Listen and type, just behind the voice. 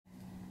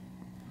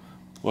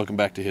Welcome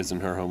back to His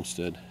and Her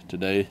Homestead.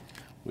 Today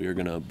we are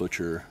going to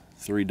butcher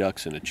 3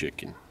 ducks and a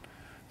chicken.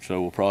 So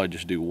we'll probably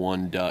just do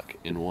 1 duck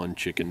and 1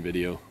 chicken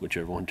video,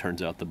 whichever one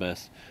turns out the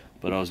best.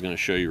 But I was going to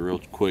show you real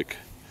quick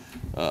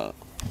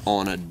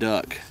on a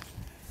duck.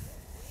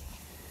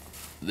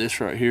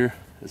 This right here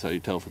is how you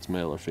tell if it's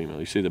male or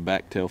female. You see the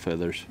back tail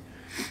feathers.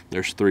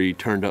 There's 3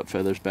 turned up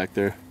feathers back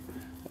there.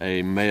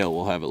 A male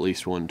will have at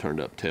least 1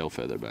 turned up tail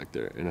feather back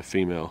there, and a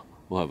female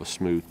will have a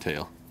smooth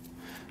tail.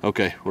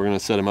 Okay, we're gonna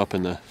set them up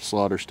in the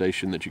slaughter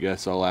station that you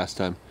guys saw last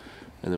time.